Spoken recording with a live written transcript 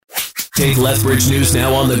Take Lethbridge News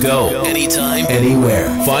Now on the go. Anytime, anywhere.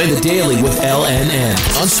 Find The Daily with LNN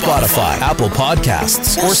on Spotify, Apple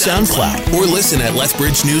Podcasts, or SoundCloud. Or listen at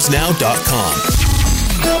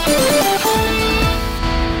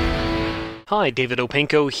lethbridgenewsnow.com. Hi, David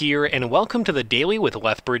Opinko here, and welcome to The Daily with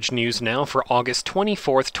Lethbridge News Now for August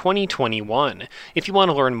 24th, 2021. If you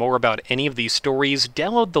want to learn more about any of these stories,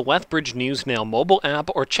 download the Lethbridge News Now mobile app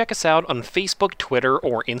or check us out on Facebook, Twitter,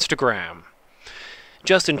 or Instagram.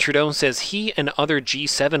 Justin Trudeau says he and other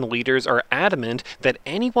G7 leaders are adamant that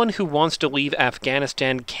anyone who wants to leave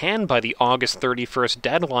Afghanistan can by the August 31st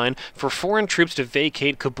deadline for foreign troops to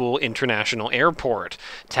vacate Kabul International Airport.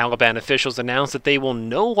 Taliban officials announced that they will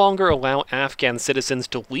no longer allow Afghan citizens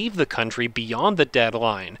to leave the country beyond the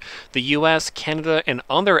deadline. The US, Canada, and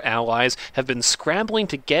other allies have been scrambling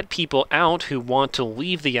to get people out who want to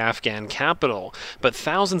leave the Afghan capital, but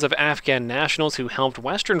thousands of Afghan nationals who helped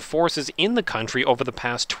Western forces in the country over the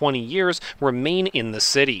past 20 years remain in the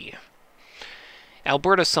city.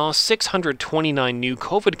 Alberta saw 629 new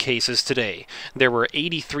COVID cases today. There were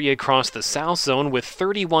 83 across the South Zone, with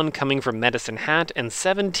 31 coming from Medicine Hat and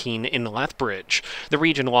 17 in Lethbridge. The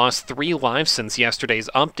region lost 3 lives since yesterday's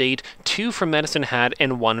update, 2 from Medicine Hat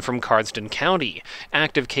and 1 from Cardston County.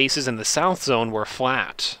 Active cases in the South Zone were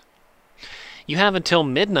flat. You have until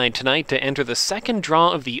midnight tonight to enter the second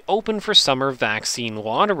draw of the Open for Summer vaccine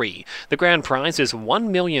lottery. The grand prize is $1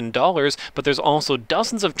 million, but there's also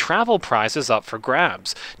dozens of travel prizes up for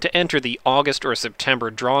grabs. To enter the August or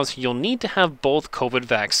September draws, you'll need to have both COVID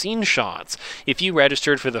vaccine shots. If you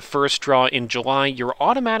registered for the first draw in July, you're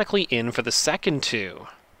automatically in for the second two.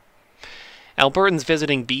 Albertans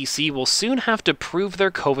visiting BC will soon have to prove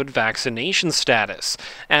their COVID vaccination status.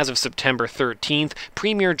 As of September 13th,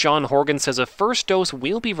 Premier John Horgan says a first dose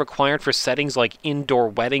will be required for settings like indoor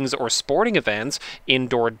weddings or sporting events,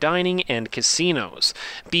 indoor dining, and casinos.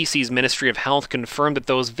 BC's Ministry of Health confirmed that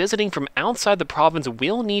those visiting from outside the province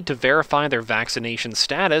will need to verify their vaccination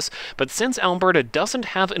status, but since Alberta doesn't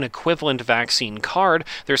have an equivalent vaccine card,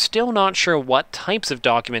 they're still not sure what types of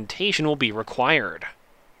documentation will be required.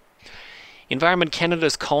 Environment Canada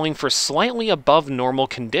is calling for slightly above normal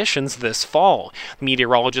conditions this fall.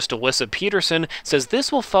 Meteorologist Alyssa Peterson says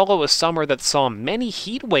this will follow a summer that saw many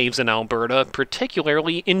heat waves in Alberta,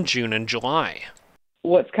 particularly in June and July.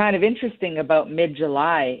 What's kind of interesting about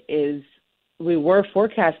mid-July is we were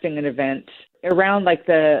forecasting an event around like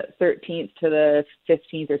the 13th to the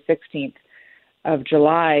 15th or 16th of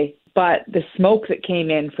July, but the smoke that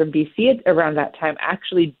came in from BC around that time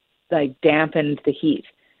actually dampened the heat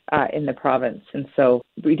in the province. And so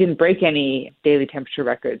we didn't break any daily temperature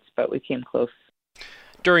records, but we came close.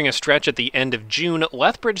 During a stretch at the end of June,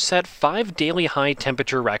 Lethbridge set 5 daily high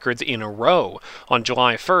temperature records in a row. On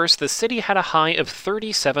July 1st, the city had a high of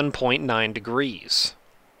 37.9 degrees.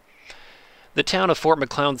 The town of Fort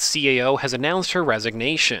Macleod's CAO has announced her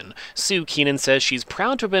resignation. Sue Keenan says she's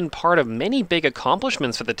proud to have been part of many big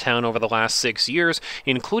accomplishments for the town over the last 6 years,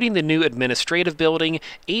 including the new administrative building,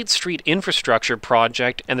 8th Street infrastructure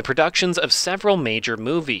project, and the productions of several major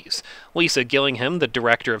movies. Lisa Gillingham, the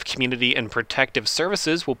Director of Community and Protective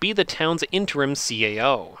Services, will be the town's interim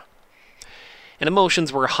CAO. And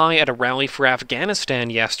emotions were high at a rally for Afghanistan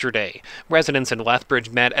yesterday. Residents in Lethbridge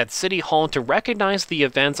met at City Hall to recognize the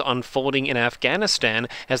events unfolding in Afghanistan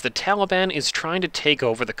as the Taliban is trying to take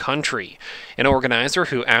over the country. An organizer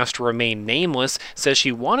who asked to remain nameless says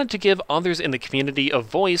she wanted to give others in the community a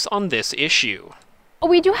voice on this issue.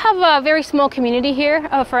 We do have a very small community here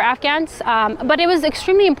for Afghans, but it was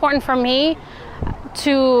extremely important for me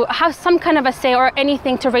to have some kind of a say or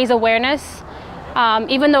anything to raise awareness.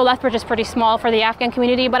 Even though Lethbridge is pretty small for the Afghan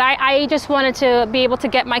community, but I just wanted to be able to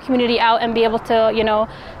get my community out and be able to,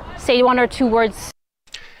 say 1 or 2 words.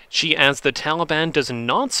 She adds the Taliban does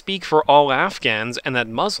not speak for all Afghans and that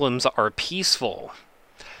Muslims are peaceful.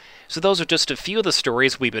 So those are just a few of the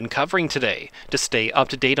stories we've been covering today. To stay up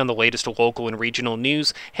to date on the latest local and regional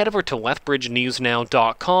news, head over to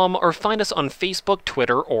lethbridgenewsnow.com or find us on Facebook,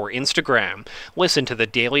 Twitter, or Instagram. Listen to The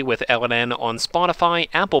Daily with LNN on Spotify,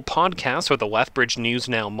 Apple Podcasts, or the Lethbridge News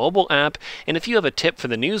Now mobile app. And if you have a tip for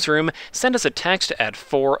the newsroom, send us a text at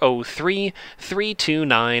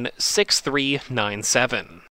 403-329-6397.